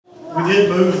We did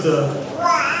move the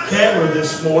camera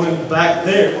this morning back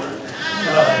there.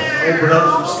 Opened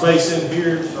up some space in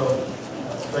here, so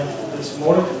thankful this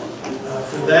morning.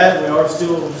 For that, we are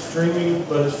still streaming,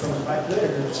 but it's from back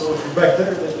there. So if you're back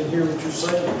there, they can hear what you're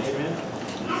saying. Amen.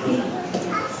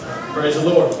 Praise the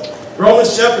Lord.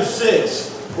 Romans chapter 6.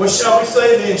 What shall we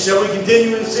say then? Shall we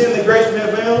continue in sin that grace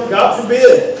may abound? God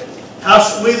forbid. How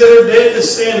shall we that are dead to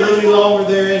sin live any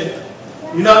longer therein?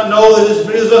 Do you not know that as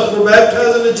many of us were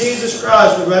baptized into Jesus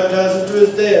Christ, were baptized into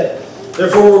His death?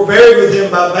 Therefore we're buried with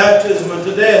Him by baptism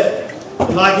unto death.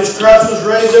 And like as Christ was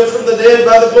raised up from the dead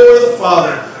by the glory of the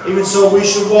Father, even so we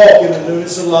should walk in the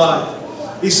newness of life.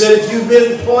 He said, if you've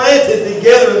been planted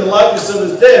together in the likeness of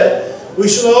His death, we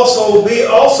shall also be in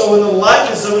the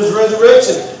likeness of His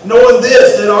resurrection, knowing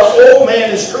this, that our old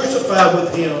man is crucified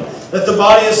with Him, that the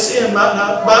body of sin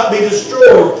might be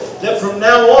destroyed, that from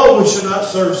now on we should not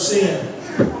serve sin.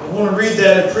 I want to read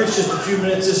that and preach just a few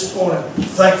minutes this morning.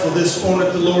 Thankful this morning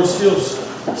that the Lord still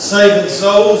saving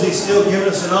souls. He's still giving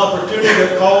us an opportunity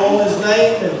to call on His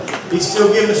name, and He's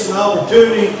still giving us an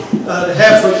opportunity to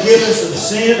have forgiveness of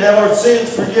sin, have our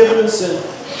sins forgiven us,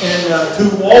 and to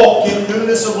walk in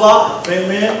newness of life.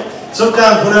 Amen.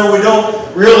 Sometimes whenever we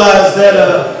don't realize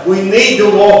that we need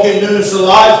to walk in newness of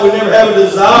life, we never have a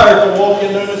desire to walk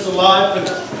in newness of life. And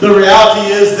the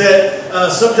reality is that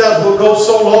sometimes we'll go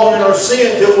so long in our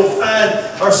sin till we'll find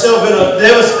ourselves in a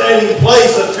devastating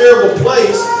place, a terrible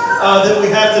place, that we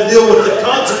have to deal with the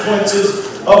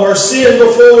consequences of our sin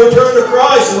before we turn to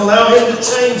Christ and allow Him to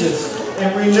change us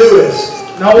and renew us.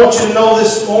 And I want you to know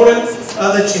this morning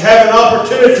that you have an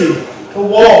opportunity to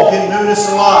walk in newness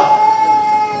of life.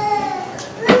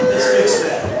 Let's fix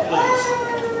that, please.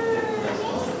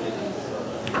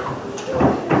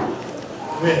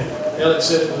 Amen. Alex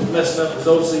said it was messing up his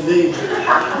OCD.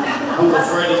 I'm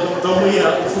afraid he's going to throw me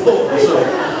out the floor.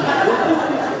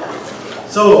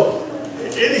 So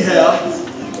anyhow,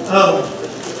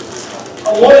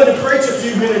 I wanted to preach a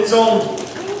few minutes on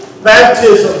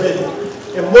baptism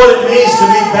and what it means to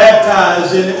be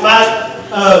baptized. And it might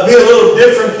be a little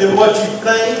different than what you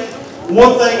think.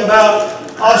 One thing about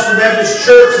Oscar Baptist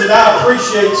Church that I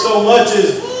appreciate so much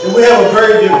is that we have a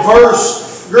very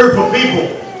diverse group of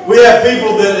people. We have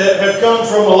people that have come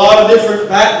from a lot of different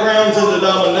backgrounds and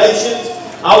denominations.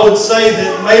 I would say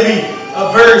that maybe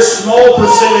a very small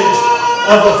percentage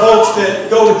of the folks that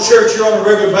go to church here on a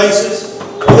regular basis,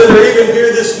 or that are even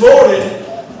here this morning,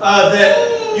 that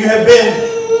you have been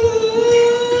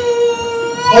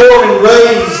born and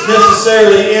raised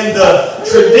necessarily in the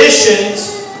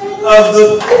traditions of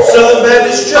the Southern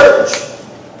Baptist Church.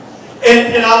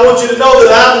 And I want you to know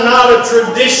that I'm not a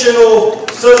traditional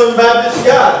Southern Baptist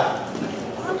guy.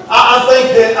 I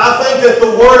think that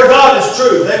the Word of God is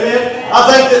truth. Amen? I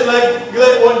think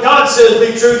that what God says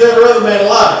be truth, every other man a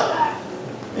lie.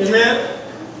 Amen?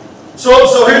 So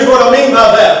here's what I mean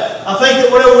by that. I think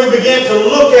that whenever we begin to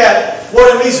look at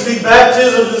what it means to be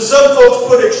baptism, and some folks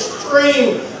put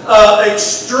extreme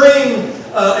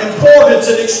importance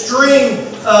and extreme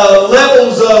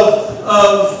levels of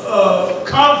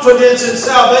confidence in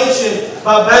salvation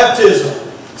by baptism.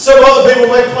 Some other people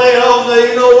may play it off and say,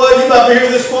 you know what, you might be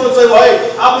here this morning and say, well, hey,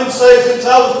 I've been saved since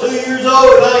I was 2 years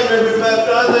old and I ain't never been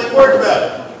baptized, I ain't worried about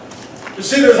it. You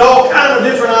see, there's all kinds of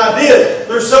different ideas.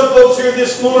 There's some folks here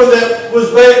this morning that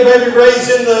was maybe raised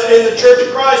in the Church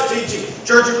of Christ teaching.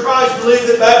 Church of Christ believe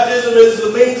that baptism is the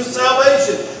means of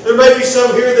salvation. There may be some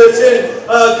here that's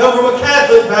come from a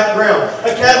Catholic background.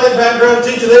 A Catholic background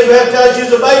teaches they baptize you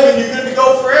as a baby and you're good to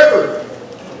go forever.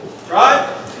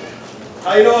 Right?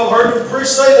 You know, I've heard the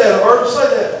priest say that. I've heard him say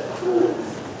that.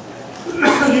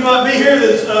 You might be here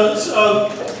that's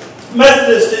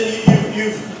Methodist and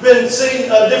you've been seeing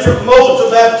different modes of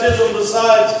baptism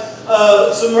besides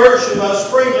submersion by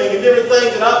sprinkling and different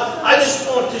things. And I just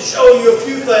want to show you a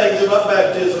few things about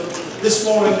baptism this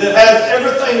morning that has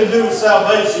everything to do with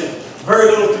salvation,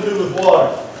 very little to do with water.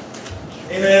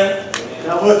 Amen?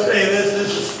 Now, I will tell you this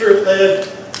is Spirit-led.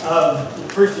 The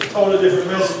preached a totally different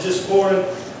message this morning.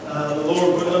 The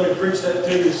Lord wouldn't let me preach that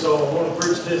to you, so I want to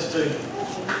preach this to you.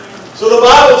 So the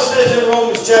Bible says in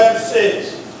Romans chapter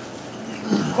 6,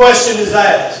 the question is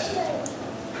asked,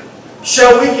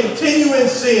 shall we continue in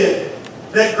sin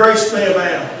that grace may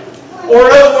abound? Or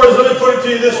in other words, let me put it to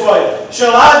you this way.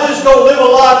 Shall I just go live a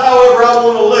life however I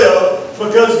want to live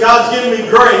because God's given me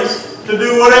grace to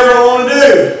do whatever I want to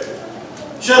do?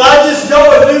 Shall I just go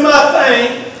and do my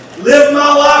thing, live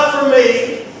my life for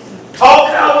me,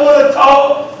 talk how I want to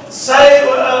talk,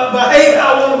 behave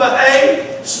how I want to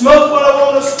behave, smoke what I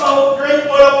want to smoke, drink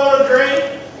what I want to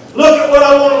drink, look at what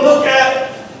I want to look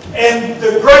at, and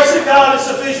the grace of God is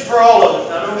sufficient for all of it.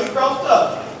 Now don't get crossed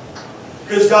up.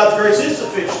 Because God's grace is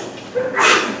sufficient.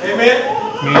 Amen?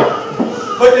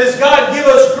 But does God give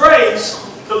us grace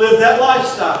to live that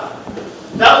lifestyle?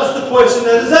 That was the question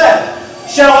that is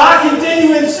asked. Shall I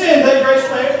continue in sin that grace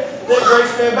may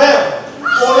abound?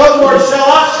 Or in other words, shall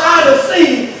I try to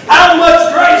see how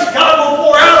much grace God will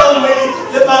pour out on me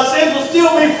that my sins will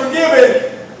still be forgiven?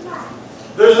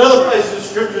 There's another place in the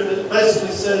Scripture that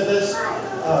basically says this,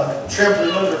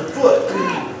 trampling underfoot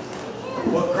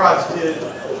what Christ did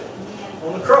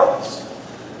on the cross.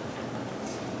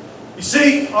 You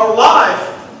see, our life,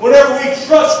 whenever we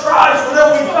trust Christ,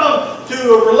 whenever we come to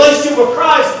a relationship with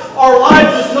Christ, our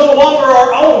life is no longer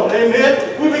our own.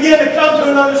 Amen? We begin to come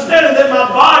to an understanding that my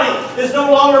body is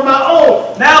no longer my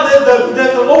own. Now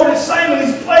that the Lord is saying when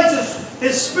He's places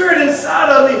His Spirit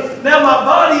inside of me, now my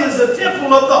body is a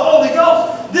temple of the Holy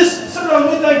Ghost.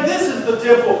 Sometimes we think this is the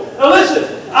temple. Now listen,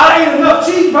 I eat enough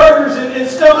cheeseburgers and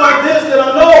stuff like this that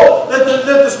I know that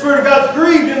the Spirit of God's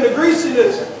grieved in the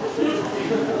greasiness.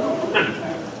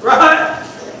 Right?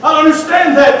 I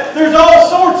understand that. There's all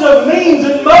sorts of means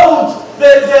and modes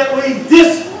that we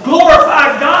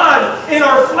disglorify God in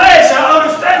our flesh. I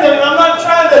understand that, and I'm not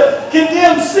trying to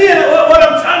condemn sin. What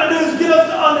I'm trying to do is get us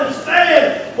to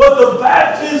understand what the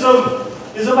baptism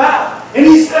is about. And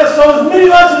he says, so as many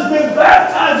of us has been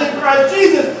baptized in Christ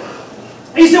Jesus,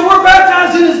 he said, we're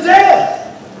baptized in His death.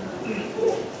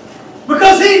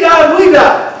 Because He died, we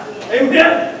died.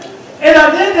 Amen? And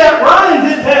I did that, Ryan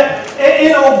did that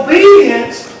in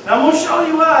obedience. Now I'm going to show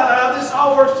you how this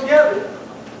all works together.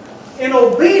 In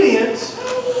obedience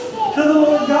to the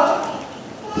Lord God.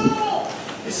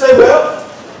 You say, well,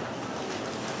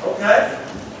 okay.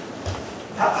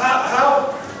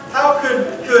 How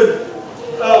could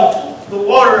the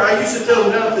water, I used to tell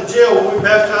them down at the jail when we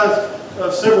baptized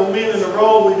several men in a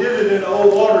row, we did it in an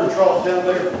old water trough down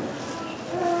there.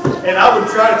 And I would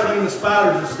try to clean the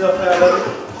spiders and stuff out of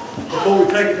it before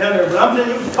we take it down there. But I'm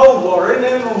telling you, it was cold water. Ain't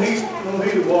there no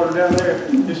heated water down there.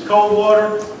 It's cold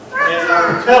water. And I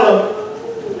would tell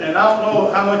them, and I don't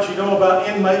know how much you know about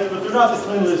inmates, but they're not the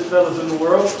cleanliest fellas in the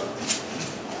world.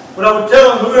 But I would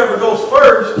tell them whoever goes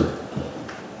first,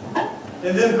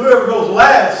 and then whoever goes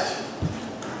last,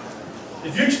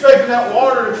 if you're expecting that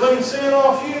water to clean sin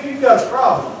off you, you've got a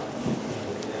problem.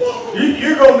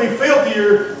 You're going to be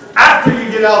filthier after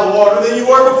you get out of the water than you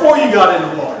were before you got in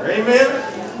the water. Amen?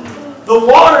 The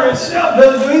water itself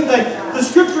doesn't do anything. The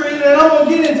Scripture, and I'm going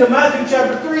to get into Matthew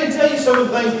chapter 3 and tell you some of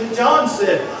the things that John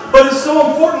said. But it's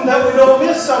so important that we don't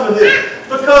miss some of this.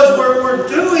 Because we're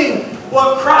doing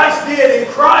what Christ did, and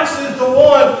Christ is the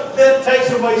one that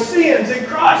takes away sins, and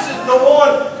Christ is the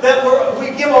one that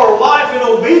we give our life in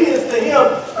obedience to Him.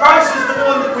 Christ is the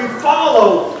one that we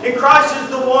follow, and Christ is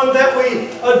the one that we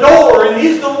adore, and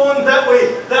He's the one that we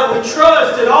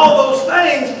trust, and all those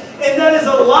things. And that is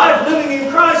a life living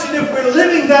in Christ. And if we're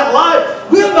living that life,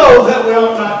 we'll know that we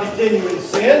ought not continue in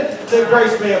sin, that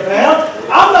grace may abound.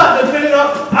 I'm depending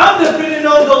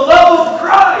on the love of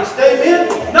Christ. Amen?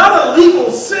 Not a legal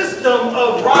system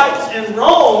of rights and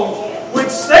wrongs which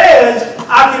says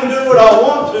I can do what I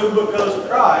want to because of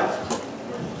Christ.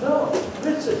 No,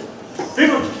 listen.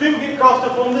 People get crossed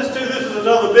up on this too. This is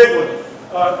another big one.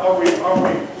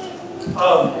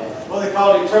 What they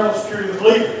call the eternal security of the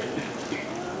believer.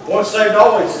 Once saved,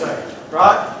 always saved.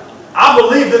 Right? I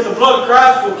believe that the blood of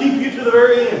Christ will keep you to the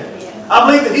very end. I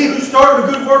believe that He who started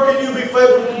a good work in you will be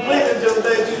faithful to complete it until the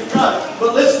day of Jesus Christ.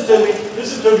 But listen to me.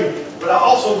 But I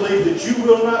also believe that you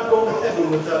will not go to heaven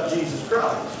without Jesus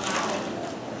Christ.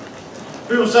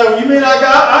 People say, well, you mean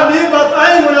I did my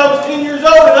thing when I was 10 years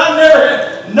old and I never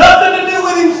had nothing to do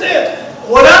with Him since?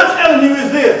 What I'm telling you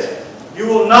is this. You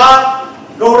will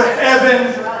not go to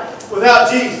heaven without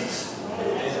Jesus.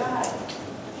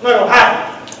 It's not going to happen.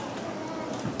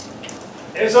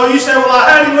 And so you say, well, I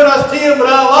had Him when I was 10, but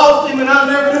I lost Him, and I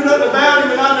never knew nothing about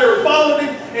Him, and I never followed Him,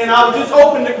 and I was just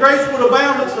hoping that grace would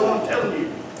abound. That's what I'm telling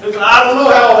you. Listen, I don't know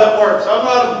how all that works. I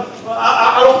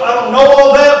don't know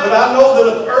all that, but I know that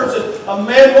a person, a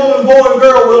man, woman, boy, and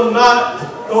girl will not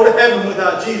go to heaven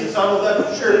without Jesus. I know that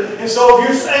for sure. And so if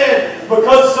you're saying,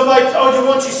 because somebody told you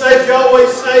once you saved, you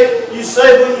always saved, you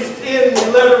saved when you're 10 and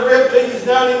you let it rip till you're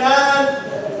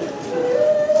 99,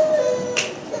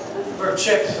 better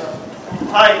check something.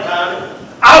 I ain't buying it.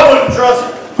 I wouldn't trust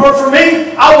it. For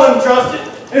me, I wouldn't trust it.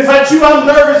 And if that's you, I'm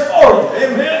nervous for you.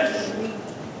 Amen?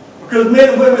 Because men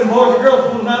and women, boys and girls,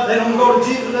 they don't go to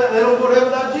Jesus. They don't go to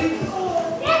heaven without Jesus.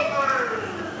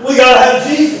 We got to have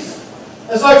Jesus.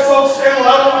 It's like folks saying,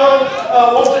 well, I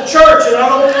don't want the church, and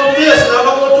I don't want this, and I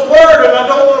don't want the Word, and I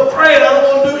don't want to pray, and I don't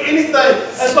want to do anything.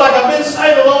 It's like I've been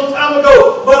saved a long time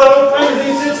ago, but I don't think there's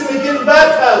any sense in me getting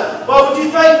baptized. Why would you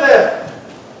think that?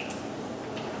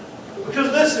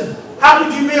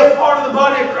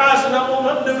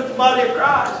 body of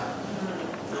Christ?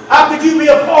 How could you be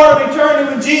a part of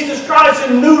eternity with Jesus Christ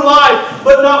in a new life,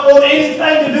 but not want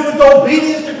anything to do with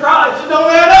obedience to Christ? It don't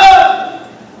add up.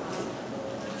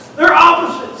 They're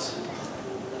opposites.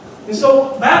 And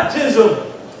so baptism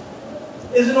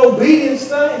is an obedience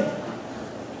thing.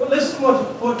 But listen to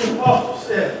what the apostle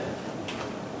said.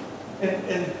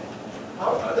 And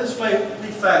this may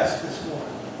be fast this morning.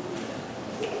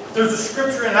 There's a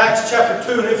scripture in Acts chapter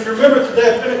 2, and if you remember the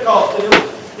day of Pentecost,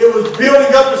 it was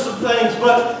building up to some things,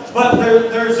 but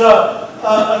there's a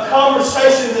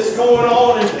conversation that's going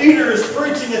on, and Peter is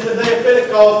preaching at the day of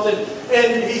Pentecost,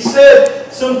 and he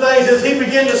said some things as he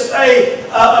began to say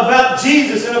about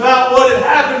Jesus and about what had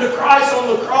happened to Christ on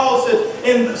the cross,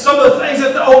 and some of the things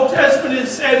that the Old Testament had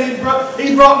said.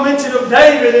 He brought mention of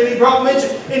David, and he brought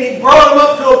him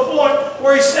up to a point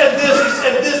where he said this. He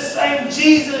said, "This same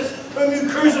Jesus whom you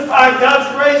crucified,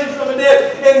 God's raising from the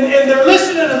dead." And they're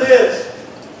listening to this.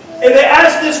 And they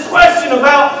ask this question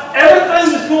about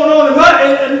everything that's going on.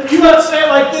 And you might say it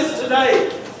like this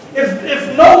today.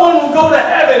 If no one will go to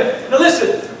heaven, now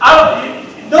listen,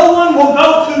 no one will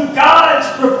go to God's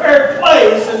prepared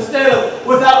place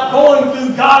without going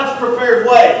through God's prepared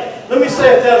way. Let me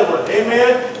say it that way.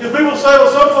 Amen? Because people say,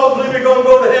 well, some folks believe they're going to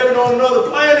go to heaven on another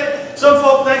planet. Some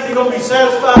folks think they're going to be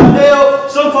satisfied in hell.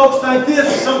 Some folks think this,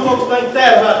 and some folks think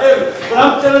that about heaven. But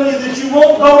I'm telling you that you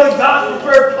won't go to God's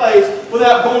prepared place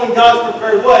without going God's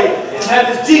prepared way. And that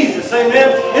is Jesus.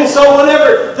 Amen? And so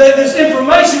whenever this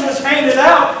information was handed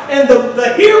out, and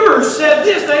the hearers said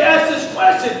this, they asked this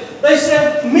question. They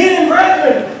said, "Men and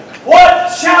brethren,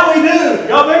 what shall we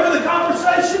do?" Y'all remember the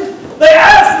conversation? They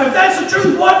asked him, "If that's the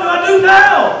truth, what do I do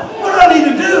now? What do I need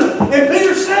to do?" And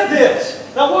Peter said this.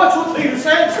 Now watch what Peter's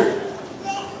answered.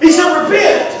 He said,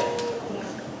 "Repent.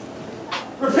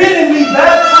 Repent and be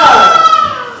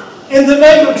baptized in the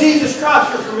name of Jesus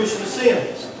Christ for remission of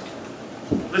sins."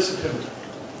 Listen to me.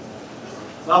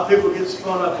 A lot of people get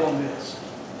spun up on this.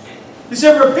 He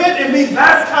said, "Repent and be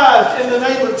baptized in the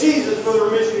name of Jesus for the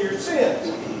remission of your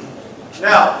sins."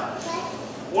 Now,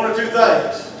 one or two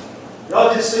things.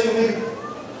 Y'all just see me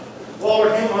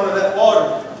water him under that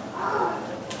water.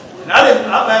 And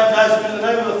I baptized him in the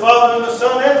name of the Father and the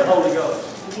Son and the Holy Ghost.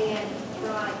 Yeah,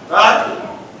 right. Right?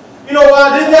 You know why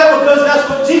I did that? Because that's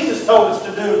what Jesus told us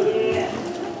to do. Yeah.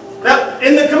 Now,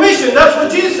 in the commission, that's what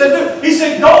Jesus said do. He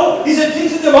said, "Go." He said,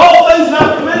 "Teaching them all things that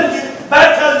I've commanded you.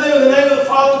 Baptize them in the name of the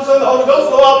Father and the Son and the Holy Ghost.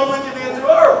 Go, I'll be with you to the end of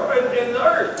the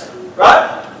earth." Right?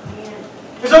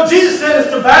 And so Jesus said it's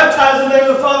to baptize in the name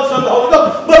of the Father, Son, and the Holy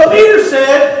Ghost. But Peter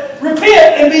said,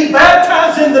 "Repent and be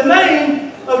baptized in the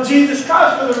name of Jesus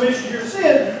Christ for the remission of your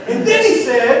sin." And then he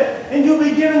said, "And you'll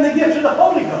be given the gift of the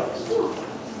Holy Ghost.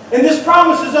 And this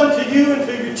promise is unto you and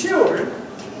to your children,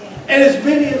 and as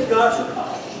many as God shall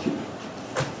call."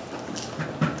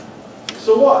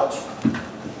 So watch.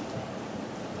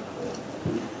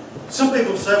 Some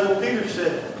people say, well, Peter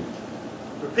said,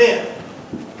 "Repent.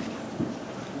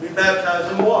 Be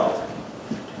baptized in water.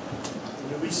 And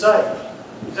you'll be saved."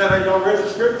 Is that how y'all read the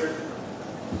scripture?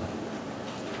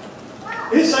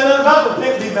 He didn't say nothing about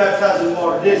repent and be baptized in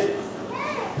water, did he?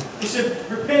 He said,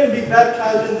 "Repent and be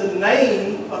baptized in the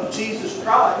name of Jesus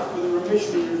Christ for the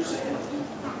remission of your sins."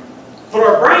 But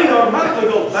our brain automatically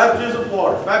goes, baptism,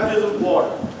 water, baptism, water,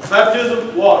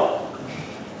 baptism, water.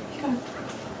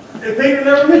 And Peter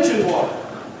never mentioned water.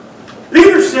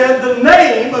 Peter said the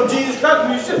name of Jesus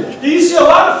Christ. Do you see a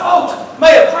lot of folks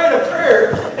may have prayed a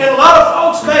prayer, and a lot of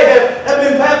folks may have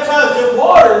been baptized in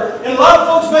water, and a lot of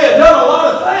folks may have done a lot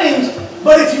of things,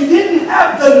 but if you didn't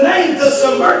have the name,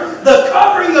 the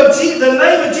covering of the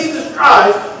name of Jesus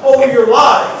Christ over your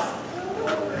life,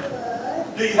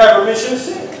 do you have remission of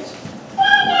sins?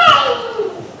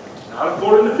 Not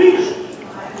according to Peter.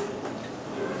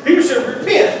 Peter said,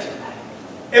 "Repent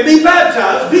and be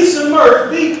baptized, be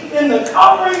submerged, be in the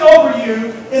covering over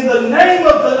you in the name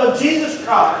of Jesus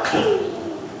Christ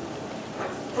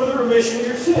for the remission of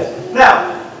your sins." Now,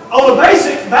 on a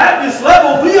basic Baptist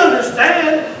level, we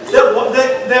understand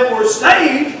that we're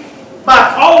saved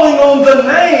by calling on the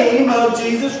name of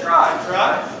Jesus Christ,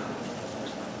 right?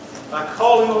 By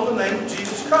calling on the name of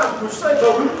Jesus Christ. We're saved,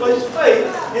 but we place faith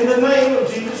in the name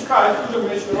of Jesus Christ for the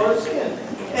remission of our sins.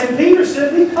 And Peter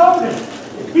said, be covered.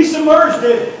 Be submerged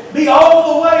in it. Be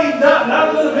all the way, not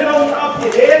a little bit on top of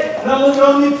your head, not a little bit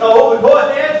on your toe, but go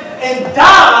ahead and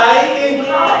die in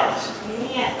Christ.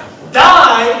 Yeah.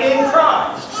 Die in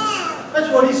Christ. That's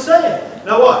what he's saying.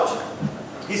 Now watch.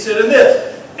 He said in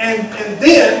this,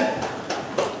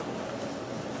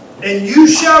 and you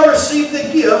shall receive the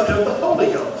gift of the Holy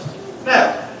Ghost.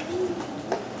 Now,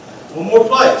 one more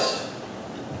place.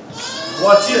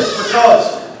 Watch this,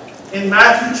 because In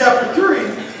Matthew chapter 3,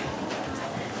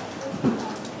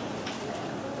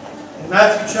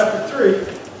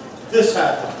 this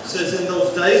happened. It says, in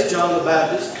those days, John the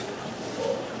Baptist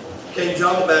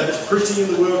preaching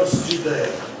in the wilderness of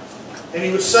Judea. And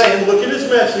he was saying, look at his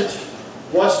message.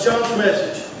 Watch John's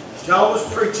message. John was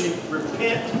preaching,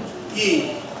 repent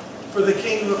ye, for the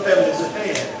kingdom of heaven is at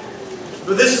hand.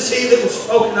 For this is he that was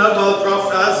spoken of by the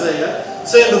prophet Isaiah,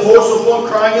 saying, the voice of one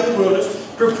crying in the wilderness,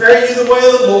 prepare ye the way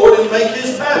of the Lord, and make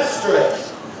his path straight.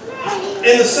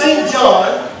 And the same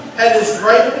John had his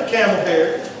raiment of camel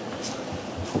hair.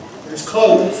 His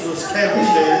clothes was camel's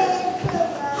hair,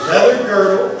 leather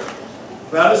girdle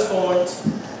about his loins.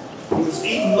 He was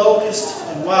eating locusts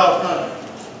and wild honey.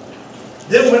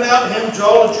 Then went out him to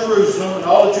all of Jerusalem and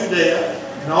all of Judea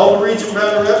and all the region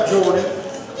round about Jordan.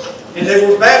 And they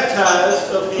were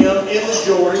baptized of him in the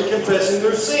Jordan, confessing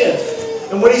their sins.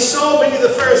 And when he saw many of the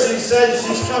Pharisees and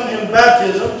Sadducees come to him in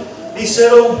baptism, he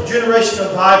said, O generation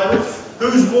of vipers,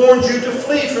 who's warned you to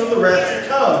flee from the wrath to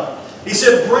come? He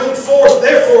said, bring forth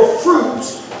therefore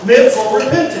fruits meant for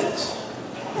repentance.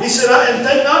 He said, and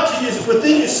think not to you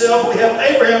within yourself, we have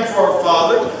Abraham for our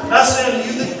father. I say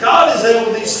unto you that God is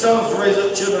able these stones to raise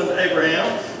up children to Abraham.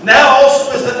 Now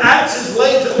also as the axe is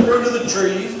laid to the root of the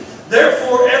trees,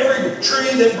 therefore every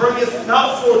tree that bringeth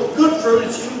not forth good fruit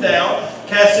is hewn down,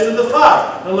 cast into the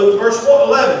fire. Now look at verse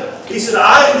 11. He said,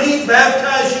 I indeed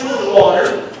baptize you with water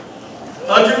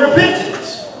unto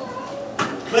repentance.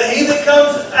 But he that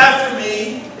comes after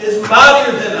me is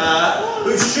mightier than I,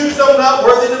 whose shoes I'm not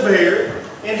worthy to bear.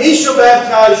 And he shall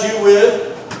baptize you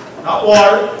with, not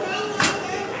water,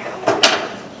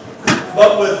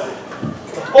 but with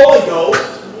the Holy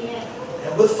Ghost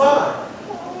and with fire.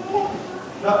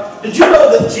 Now, did you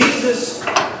know that Jesus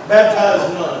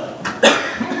baptized none?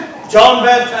 John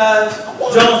baptized,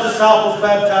 John's disciples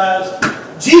baptized,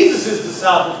 Jesus'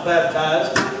 disciples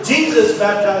baptized, Jesus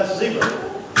baptized zero.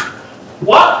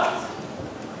 Why?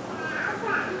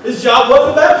 His job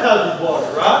wasn't to baptize with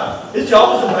water, right? His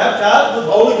job was to baptize with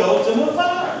Holy Ghost and with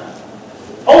fire.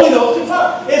 Holy Ghost and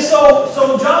fire. And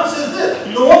so John says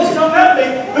this, the one that's come after me,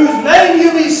 whose name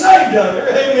you be saved under,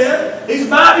 amen, he's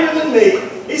mightier than me.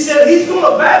 He said he's going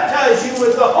to baptize you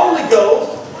with the Holy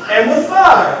Ghost and with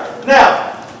fire. Now,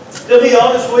 to be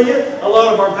honest with you, a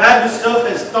lot of our Baptist stuff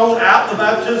has thrown out the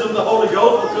baptism of the Holy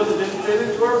Ghost because it didn't fit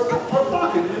into our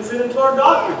pocket. It didn't fit into our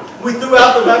doctrine. We threw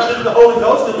out the baptism of the Holy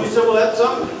Ghost and we said, well, that's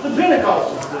something the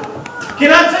Pentecostals do.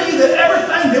 Can I tell you that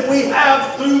everything that we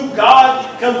have through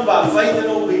God comes by faith and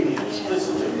obedience?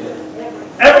 Listen to me.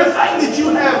 Everything that you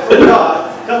have from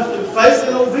God comes through faith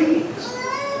and obedience.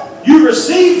 You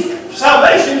receive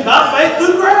salvation by faith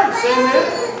through grace.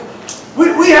 Amen.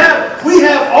 We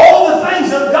have all the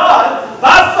things of God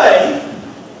by faith.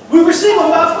 We receive them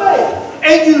by faith.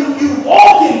 And you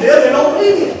walk in them in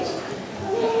obedience.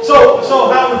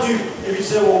 So how would you, if you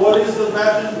say, well, what is the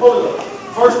baptism of the Holy Ghost?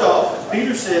 First off,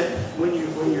 Peter said, when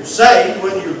you're saved,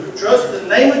 when you trust in the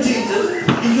name of Jesus,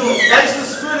 He's going to place the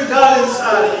Spirit of God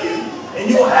inside of you. And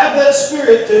you'll have that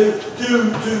Spirit to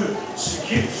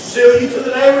seal you to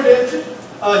the day of redemption.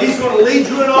 He's going to lead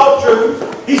you in all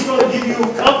truth. He's going to give you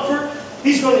comfort.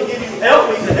 He's going to give you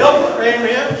help. He's a helper.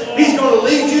 Amen. He's going to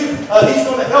lead you. He's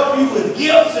going to help you with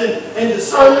gifts and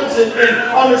discernments and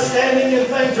understanding and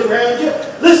things around you.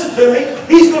 Listen to me.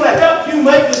 He's going to help you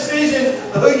make decisions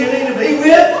of who you need to be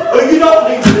with, who you don't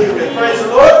need to be with. Praise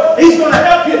the Lord. He's going to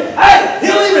help you. Hey,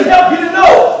 He'll even help you to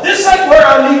know this ain't where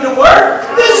I need to work.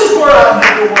 This is where I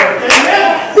need to work.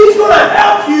 Amen. He's going to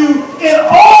help you in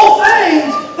all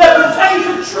things that pertain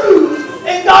to truth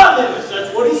and godliness. That's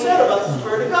what He said about the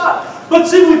Spirit of God. But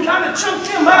see, we kind of chunked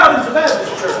Him out as a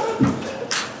Baptist church.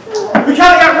 We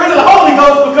kind of got rid of the Holy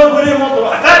Ghost because we didn't want the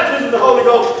baptism of the Holy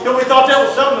Ghost because we thought that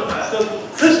was something.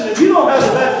 Listen, if you don't have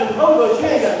the baptism of the Holy Ghost, you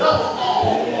ain't got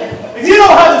nothing. If you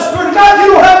don't have the Spirit of God, you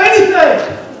don't have anything.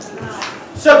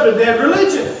 Except a dead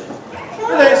religion.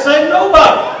 It ain't saved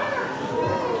nobody.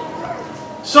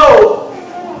 So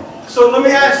let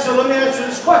me answer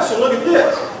this question. Look at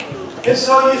this. And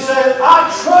so you say,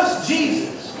 I trust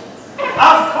Jesus.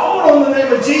 I've called on the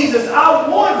name of Jesus. I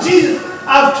want Jesus.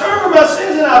 I've turned from my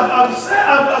sins and I'm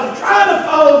trying to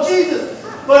follow Jesus.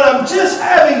 But I'm just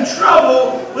having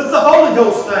trouble with the Holy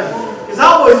Ghost thing. Because I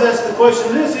always ask the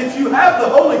question this, if you have the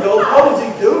Holy Ghost, what is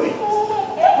He doing?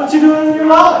 What's He doing in your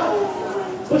life?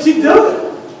 What's He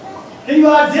doing? Can you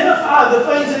identify the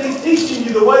things that He's teaching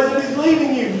you, the ways that He's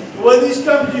leading you, the way that He's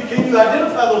coming to you? Can you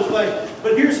identify those things?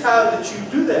 But here's how that you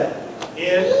do that.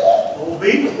 In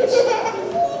obedience.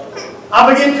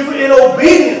 I begin to, in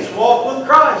obedience, walk with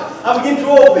Christ. I begin to,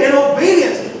 in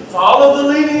obedience, follow the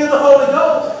leading of the Holy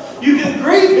Ghost. You can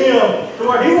grieve Him. Come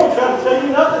where He won't try to tell you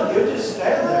nothing. He'll just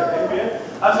stand there. Amen.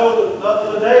 I told the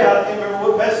other day, I can't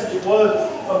remember what message it was,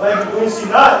 maybe Wednesday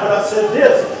night, but I said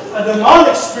this: a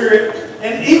demonic spirit,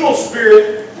 an evil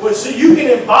spirit, so you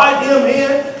can invite him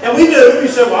in, and we do. You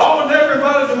say, well, I would never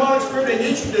invite a demonic spirit, and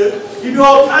yes, you do. You do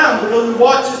all the time because we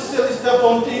watch this silly stuff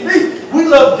on TV. We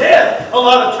love death a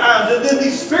lot of times, and then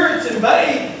these spirits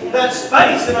invade that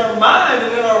space in our mind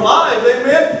and in our lives.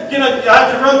 Amen. You know, I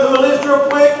have to run through a list real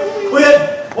quick.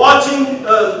 Quit watching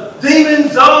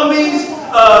demons, zombies,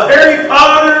 Harry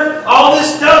Potter, all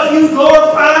this stuff you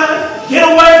glorify. Get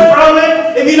away from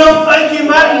it. If you don't think you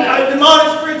might have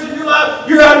demonic spirits in your life,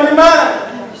 you're out of your mind.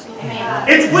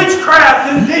 It's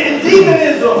witchcraft and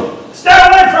demonism. Stay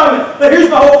away from it. But here's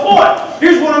the whole point.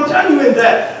 Here's what I'm telling you in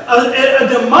that. A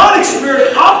demonic spirit,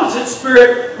 an opposite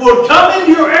spirit, will come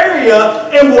into your area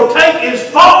and will take as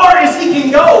far as he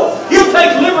can go. He'll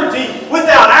take liberty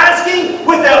without asking,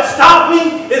 without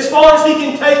stopping, as far as he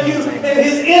can take you. And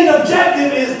his end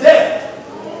objective is death.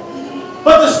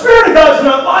 But the Spirit of God's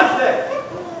not like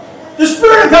that. The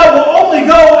Spirit of God will only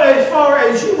go as far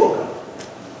as you will go.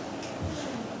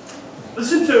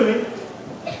 Listen to me.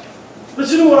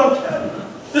 Listen to what I'm telling you.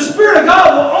 The Spirit of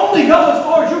God will only go as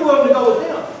far as you're willing to go with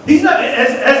Him. He's not.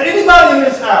 Has anybody in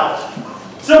this house,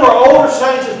 some of our older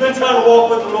saints has been trying to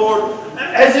walk with the Lord,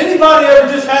 has anybody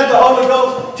ever just had the Holy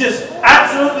Ghost just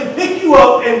absolutely pick you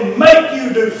up and make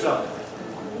you do something?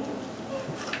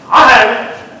 I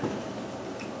haven't.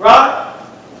 Right?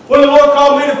 When the Lord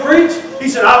called me to preach, He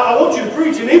said, I want you to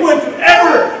preach. And He went to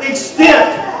every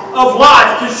extent of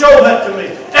life to show that to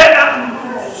me.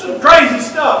 Some crazy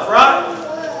stuff, right?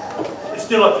 It's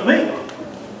still up to me.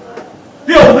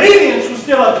 The obedience was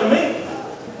still up to me.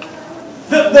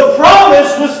 The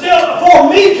promise was still for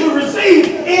me to receive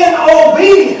in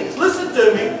obedience. Listen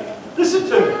to me. Listen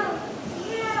to me.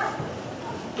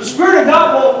 The Spirit of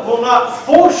God will not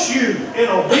force you in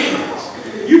obedience.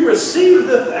 You receive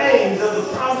the things of the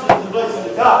promises and the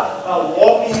blessings of God by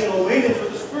walking in obedience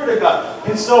with the Spirit of God.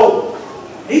 And so,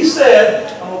 He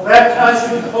said, I'm going to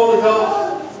baptize you in the Holy Ghost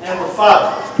and with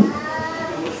fire.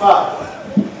 And with fire.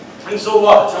 And so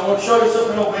watch. I want to show you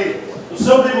something in obedience. So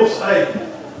some people say,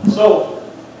 so,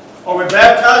 are we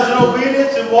baptized in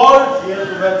obedience in water? Yes,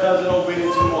 we're baptized in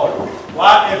obedience in water.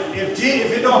 Why? If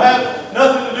it don't have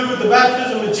nothing to do with the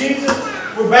baptism of Jesus,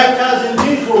 we're baptized in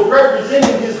Jesus. We're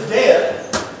representing His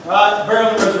death, right?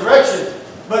 Burial and resurrection.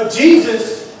 But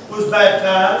Jesus was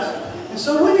baptized, and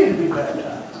so we need to be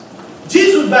baptized.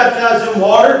 Jesus was baptized in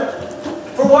water.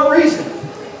 For what reason?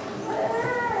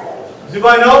 Does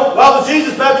anybody know? Why was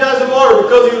Jesus baptized in water?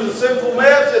 Because he was a sinful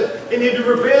mess and he needed to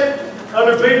repent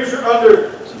under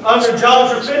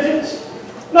John's repentance?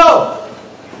 No.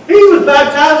 He was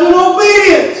baptized in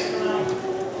obedience.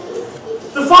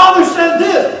 The Father said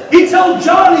this. He told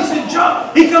John, he said,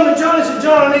 John, he come to John and said,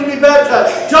 John, I need to be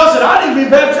baptized. John said, I need to be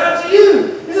baptized in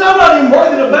you. He said, I'm not even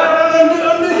worthy to bow down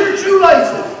under your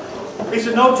shoelaces. He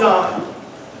said, no, John.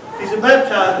 He said,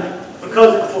 baptize me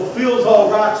because it fulfills all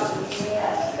righteousness.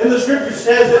 And the Scripture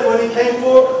says that when he came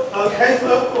forth out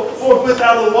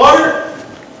of the water,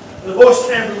 the voice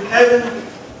came from heaven.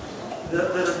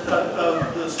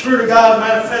 The Spirit of God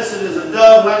manifested as a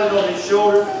dove, landed on his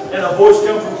shoulder, and a voice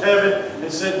came from heaven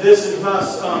and said, this is my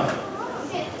Son,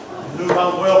 in whom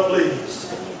I'm well pleased.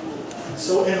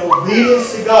 So in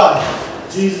obedience to God,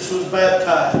 Jesus was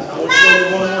baptized. I want to show you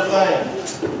one more thing.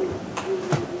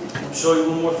 I'll show you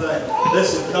one more thing.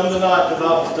 Listen, come tonight to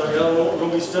Bible study. I don't know what we're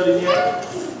going to be studying yet.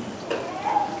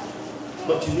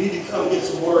 But you need to come get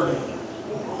some word in.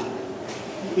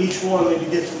 Each one need to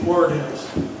get some word in us.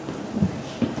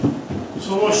 So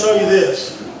I want to show you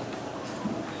this.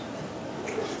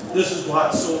 This is why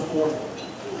it's so important.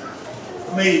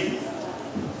 For me,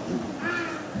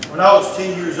 when I was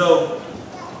 10 years old,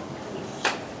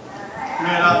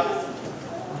 man,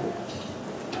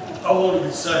 I wanted to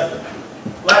be saved.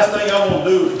 Last thing I want to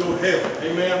do is go to hell.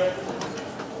 Amen?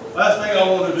 Last thing I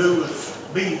want to do is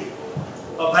be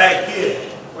a bad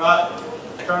kid. Right?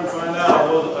 Trying to find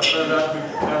out I turned out to be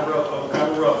kind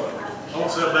of rough. I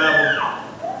won't say a bad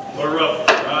one, but a rough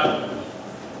one, right?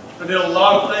 I did a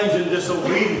lot of things in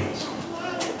disobedience.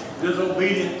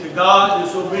 Disobedient to God,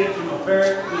 disobedient to my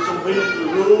parents, disobedient to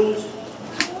the rules.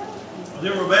 I was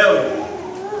in rebellion.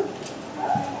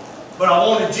 But I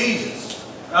wanted Jesus,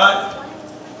 right?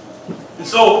 And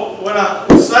so when I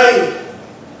was saved,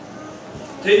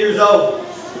 10 years old,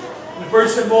 the preacher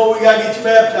said, boy, we got to get you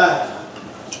baptized.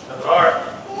 I said, all right.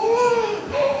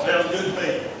 Sounds good to me.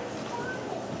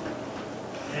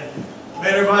 And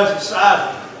man, everybody's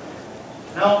excited.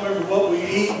 I don't remember what we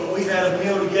eat, but we had a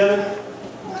meal together.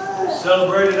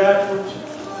 Celebrated afterwards.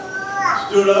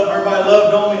 Stood up, everybody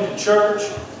loved on me in the church.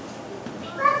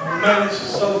 Oh, man, this is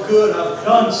so good. I've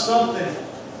done something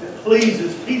that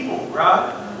pleases people,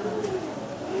 right?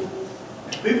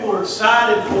 And people were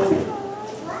excited for me.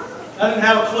 I didn't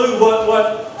have a clue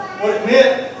what it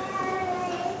meant.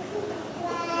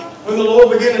 When the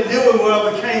Lord began to deal with me, when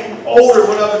I became older,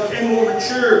 when I became more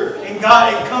mature, and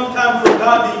God, it come time for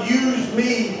God to use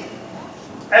me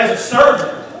as a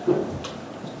servant.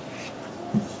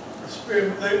 The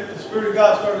Spirit of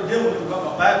God started dealing with me about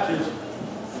my baptism.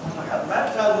 I got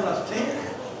baptized when I was 10.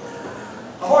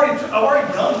 I've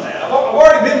already done that. I've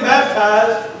already been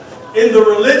baptized in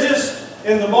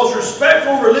the most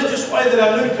respectful religious way that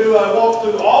I knew to. I walked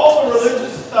through all the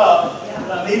religious stuff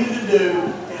that I needed to do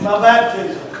in my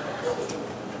baptism.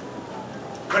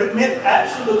 But it meant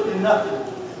absolutely nothing.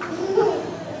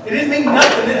 It didn't mean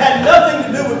nothing. It had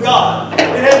nothing to do with God. It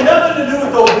had nothing to do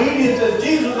with obedience as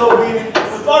Jesus was obedient.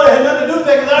 The Father had nothing to do with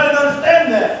that because I didn't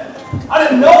understand that. I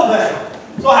didn't know that.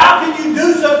 So how can you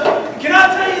do something? Can I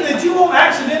tell you that you won't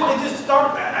accidentally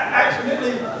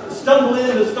stumble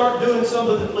in and start doing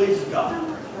something that pleases God?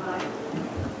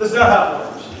 That's not how it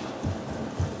works.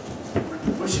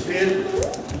 Wish it did.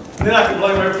 And then I can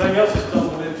blame everything else I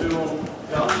stumbled into on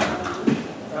God.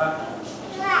 Right?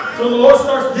 So the Lord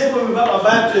starts dealing with me about my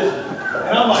baptism.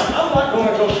 And I'm like, I'm not going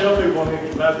to go tell people I'm going to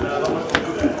get baptized. I'm not going to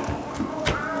do that.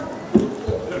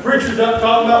 The preacher's up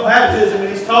talking about baptism, and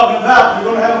he's talking about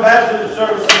you're going to have a baptism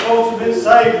service. Some folks have been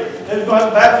saved. They're going to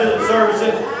have a baptism service.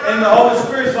 And the Holy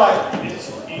Spirit's like,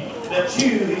 that's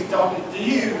you. He's talking to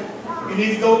you. You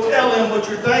need to go tell him what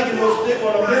you're thinking, what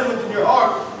I'm dealing with in your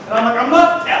heart. And I'm like, I'm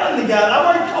not telling the guy. I've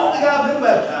already told the guy I've been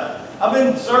baptized. I've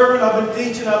been serving, I've been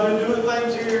teaching, I've been doing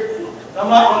things here. I'm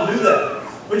not going to do that.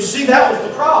 But you see, that was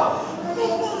the problem.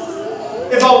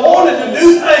 If I wanted to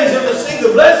do things and to see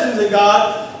the blessings of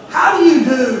God, how do you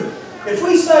do? If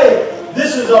we say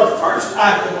this is our first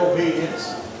act of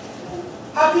obedience,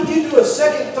 how could you do a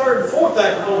second, third, fourth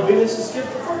act of obedience and skip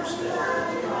the first step?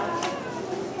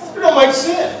 It don't make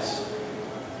sense.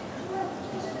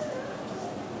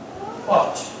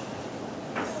 Watch.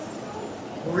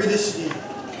 We'll read this again.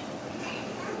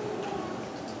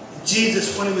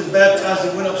 Jesus, when he was baptized,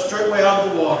 he went up straightway out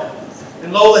of the water.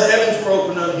 And lo, the heavens were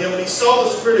opened unto him, and he saw the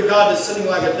Spirit of God descending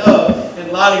like a dove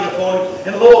and lighting upon him.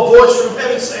 And lo, a voice from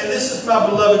heaven saying, This is my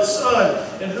beloved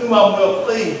Son, in whom I'm well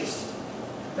pleased.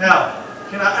 Now,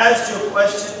 can I ask you a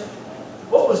question?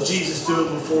 What was Jesus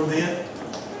doing before then?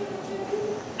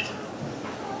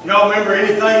 Y'all remember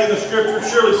anything in the Scripture?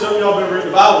 Surely some of y'all have been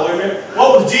reading the Bible, amen?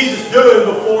 What was Jesus doing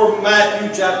before Matthew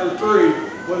chapter 3?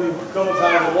 When he comes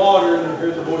out of the water and he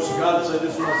hears the voice of God and says,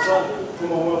 This is my Son.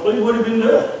 Come on, well, please, what have you been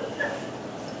doing?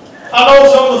 I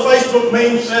know some of the Facebook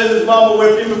memes says his mama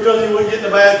whipped him because he wouldn't get in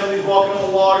the bath because he's walking on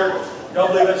the water. Y'all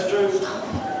believe that's true?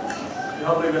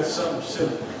 Y'all believe that's something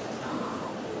silly?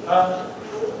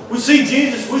 We see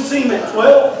Jesus, we see him at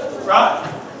 12, right?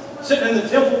 Sitting in the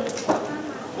temple,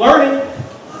 learning.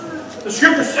 The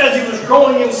Scripture says he was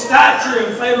growing in stature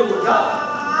and favor with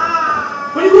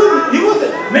God. But he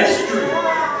wasn't ministering.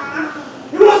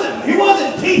 He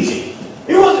wasn't teaching.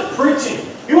 He wasn't preaching.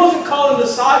 He wasn't calling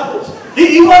disciples.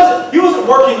 He wasn't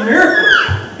working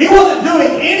miracles. He wasn't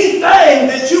doing anything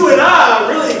that you and I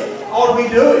really ought to be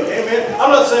doing. Amen.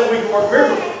 I'm not saying we can work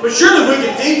miracles, but surely we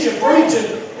can teach and preach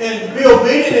and be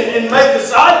obedient and make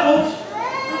disciples.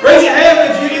 Raise your hand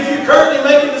if you're currently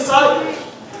making disciples.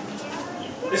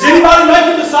 Is anybody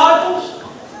making disciples?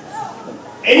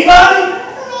 Anybody?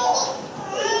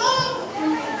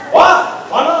 Why?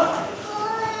 Why not?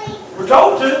 We're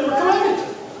told to. We're commanded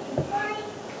to.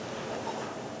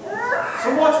 So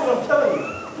watch what I'm telling you.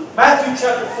 Matthew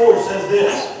chapter 4 says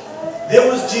this. Then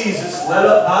was Jesus led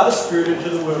up by the Spirit into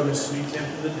the wilderness to be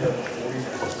tempted of the devil 40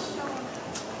 days.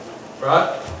 Right?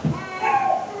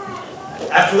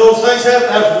 After those things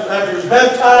happened, after he was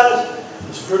baptized,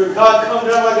 the Spirit of God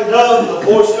comes down like a dove, and the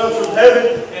voice comes from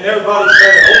heaven, and everybody's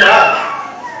saying, Oh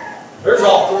my! There's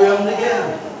all three of them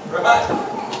together. Right?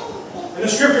 And the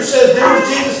Scripture says, Then was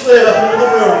Jesus led up into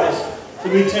the wilderness to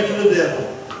be tempted of the devil.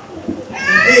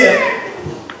 And then,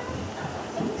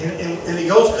 and he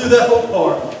goes through that whole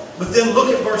part. But then look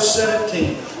at verse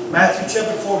 17. Matthew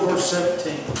chapter 4, verse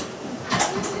 17.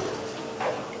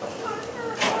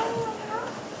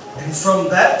 And from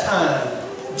that time,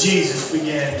 Jesus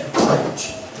began to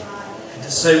preach and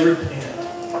to say,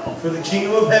 Repent, for the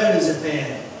kingdom of heaven is at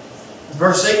hand.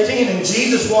 Verse 18, And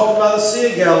Jesus walking by the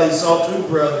Sea of Galilee saw two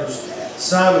brothers,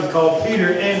 Simon called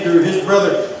Peter, Andrew, his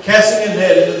brother, casting a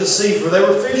net into the sea, for they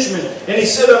were fishermen. And he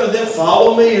said unto them,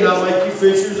 Follow me, and I'll make you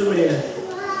fishers of men.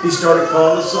 He started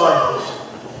calling disciples.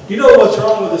 You know what's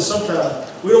wrong with us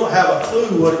sometimes? We don't have a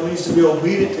clue what it means to be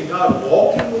obedient to God,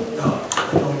 walking with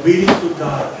God, and obedience with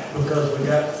God, because we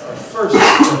got our first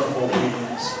step of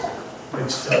obedience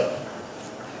mixed up.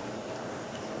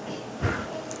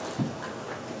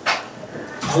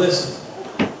 Now listen,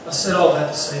 I said all that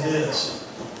to say this.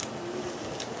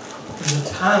 There's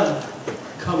a time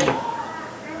coming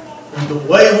when the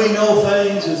way we know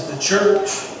things is the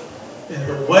church, and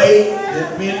the way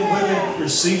that men and women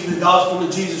receive the gospel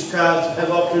of Jesus Christ and have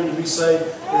the opportunity to be saved,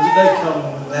 there's a day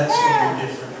coming when that's going to be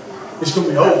different. It's going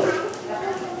to be over.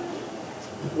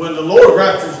 When the Lord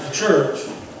raptures the church,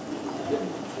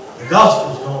 the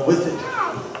gospel is going with it.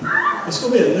 It's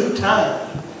going to be a new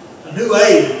time, a new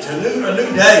age, a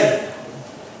new day.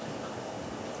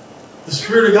 The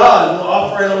Spirit of God will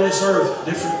operate on this earth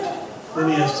different than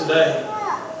He is today.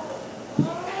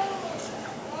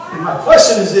 And my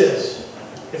question is this.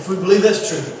 If we believe that's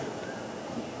true,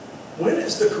 when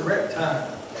is the correct time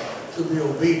to be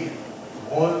obedient?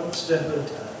 One step at a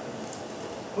time.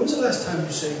 When's the last time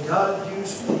you said, God,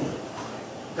 use me?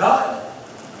 God,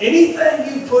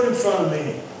 anything you put in front of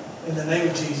me, in the name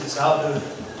of Jesus, I'll do it.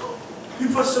 You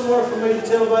put someone for me to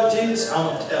tell about Jesus, I'm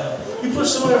going to tell them. You put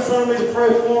someone in front of me to pray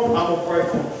for them, I'm going to pray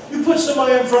for them. You put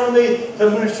somebody in front of me to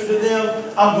minister to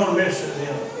them, I'm going to minister to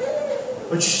them.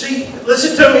 But you see,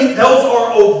 listen to me, those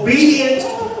are obedient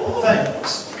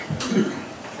things.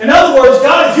 In other words,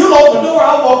 God, if you'll open the door,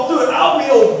 I'll walk through it. I'll be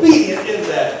obedient in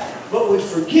that. But we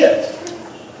forget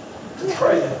to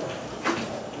pray that way.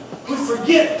 We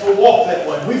forget to walk that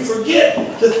way. We forget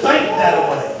to think that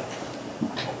way.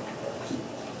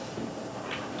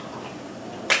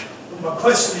 But my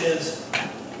question is,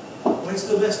 when's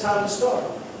the best time to start?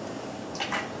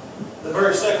 The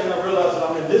very second I realize that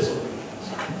I'm in disobedience.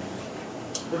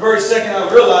 The very second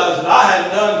I realized that I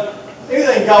hadn't done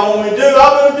anything God wanted me to do,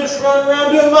 I would just run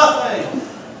around doing my thing.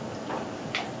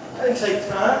 That didn't take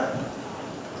time.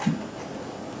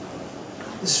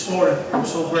 This morning, I'm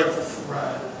so grateful for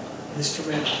Ryan and his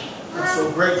commitment. I'm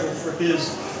so grateful for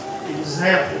his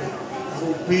example of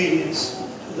obedience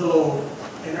to the Lord.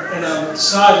 And I'm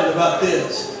excited about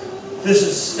this. This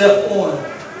is step one.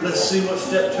 Let's see what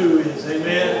step two is.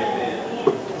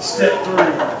 Amen? Step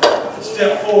three.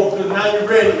 Step forward, because now you're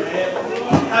ready, man.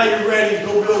 Now you're ready to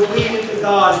go be obedient to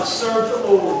God and serve the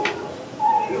Lord.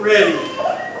 You're ready.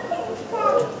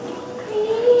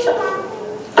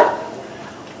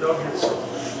 Y'all get something.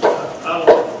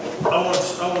 I want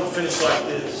to finish like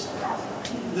this.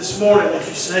 This morning, if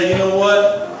you say, you know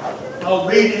what? My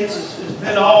obedience has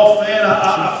been off, man.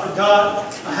 I forgot.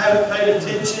 I haven't paid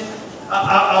attention.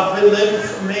 I've been living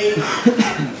for me.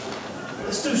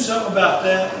 Let's do something about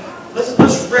that.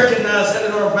 Let's recognize that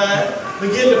in our mind.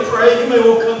 Begin to pray. You may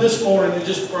well come this morning and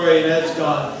just pray and ask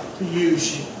God to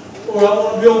use you. Lord, I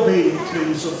want to be obedient to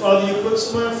you. So, Father, you put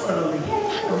somebody in front of me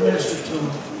and minister to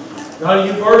them. God,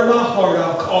 you burden my heart,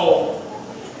 I'll call.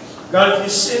 God, if you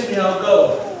send me, I'll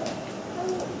go.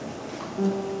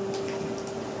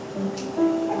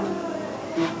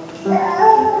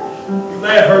 You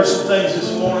may have heard some things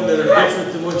this morning that are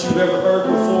different than what you've ever heard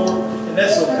before, and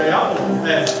that's okay. I want to be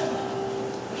happy.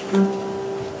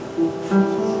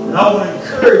 And I want to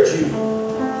encourage you,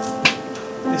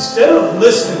 instead of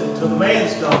listening to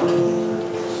man's doctrine,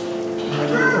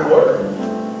 read the Word.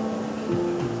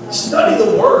 Study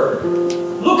the Word.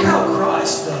 Look how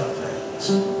Christ done things.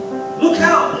 Look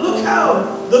how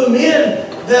the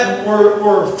men that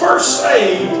were first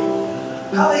saved,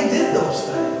 how they did those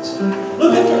things.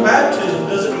 Look at their baptism.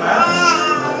 Does it matter?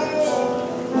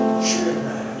 Sure it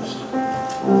matters.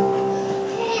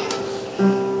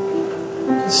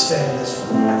 Let's stand this way.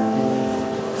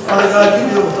 Father God, you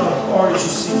deal with our heart as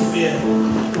you see fit.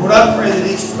 Lord, I pray that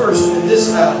each person in this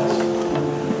house,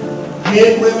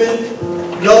 men, women,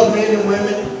 young men and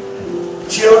women,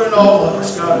 children, all of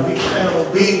us, God, be found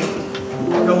obedient.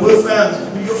 God,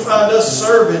 you'll find us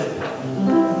serving,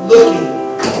 looking.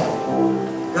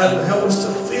 God, help us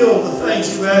to feel the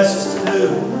things you've asked us to do.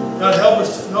 God, help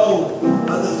us to know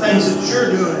the things that you're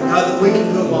doing. God, that we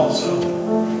can do them also.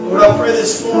 Lord, I pray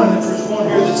this morning, if there's one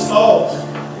here that's lost,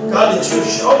 God, that you'll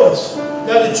show us. God,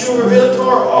 that you'll reveal it to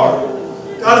our heart.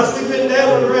 God, if we've been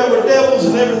dabbling around with devils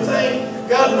and everything,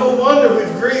 God, no wonder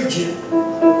we've grieved you.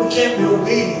 We can't be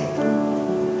obedient.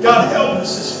 God, help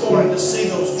us this morning to see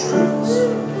those truths.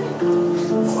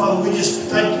 Father, we just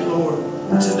thank you, Lord,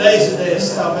 for today's the day of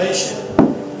salvation.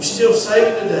 You're still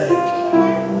saving today.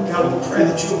 God, we pray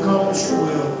that you accomplish your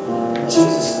will. In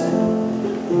Jesus' name.